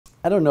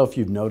I don't know if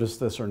you've noticed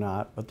this or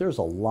not, but there's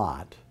a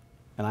lot,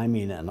 and I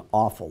mean an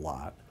awful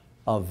lot,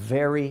 of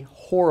very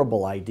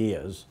horrible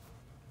ideas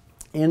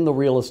in the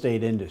real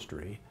estate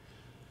industry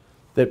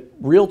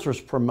that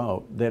realtors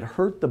promote that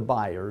hurt the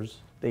buyers,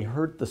 they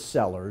hurt the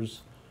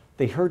sellers,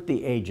 they hurt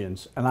the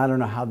agents, and I don't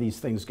know how these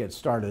things get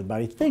started,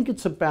 but I think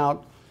it's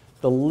about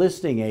the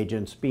listing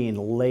agents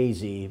being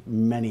lazy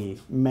many,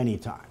 many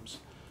times.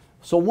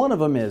 So one of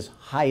them is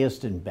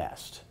highest and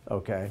best,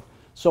 okay?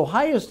 So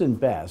highest and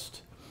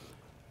best,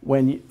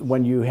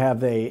 when you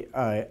have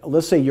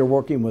let's say you're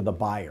working with a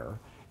buyer,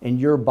 and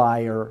your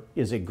buyer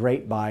is a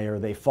great buyer,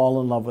 they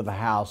fall in love with the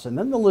house, and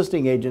then the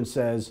listing agent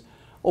says,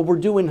 oh, we're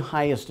doing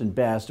highest and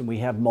best, and we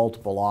have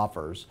multiple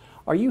offers.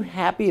 Are you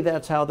happy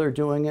that's how they're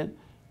doing it?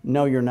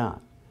 No, you're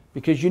not.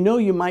 Because you know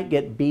you might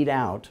get beat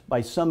out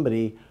by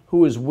somebody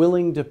who is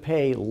willing to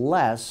pay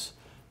less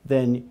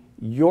than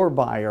your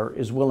buyer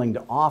is willing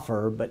to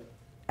offer, but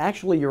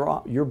actually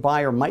your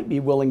buyer might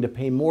be willing to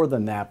pay more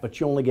than that, but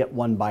you only get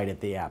one bite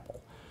at the apple.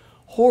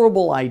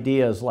 Horrible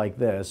ideas like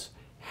this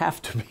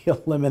have to be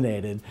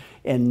eliminated,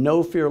 and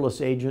no fearless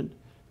agent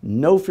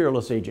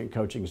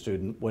coaching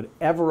student would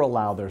ever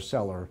allow their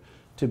seller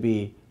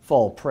to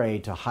fall prey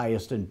to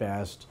highest and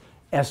best,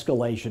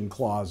 escalation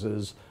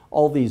clauses,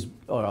 all these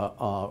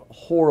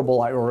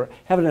horrible, or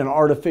having an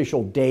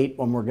artificial date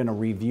when we're going to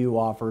review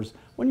offers.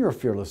 When you're a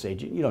fearless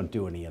agent, you don't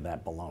do any of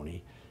that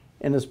baloney.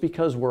 And it's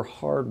because we're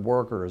hard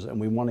workers and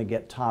we want to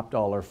get top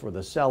dollar for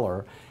the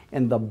seller,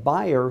 and the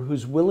buyer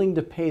who's willing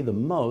to pay the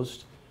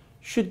most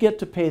should get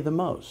to pay the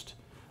most.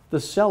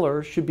 The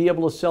seller should be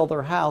able to sell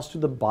their house to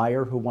the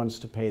buyer who wants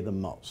to pay the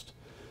most.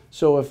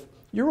 So if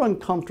you're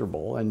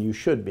uncomfortable, and you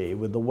should be,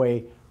 with the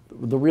way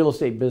the real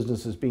estate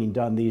business is being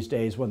done these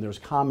days when there's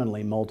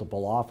commonly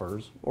multiple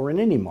offers, or in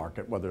any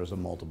market where there's a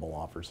multiple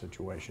offer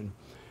situation,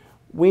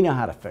 we know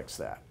how to fix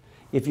that.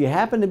 If you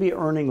happen to be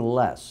earning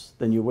less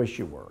than you wish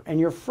you were, and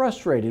you're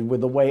frustrated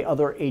with the way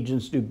other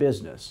agents do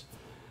business,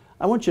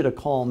 I want you to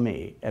call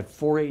me at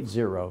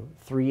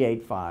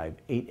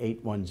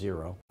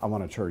 480-385-8810. I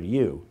want to turn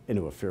you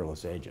into a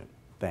fearless agent.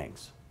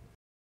 Thanks.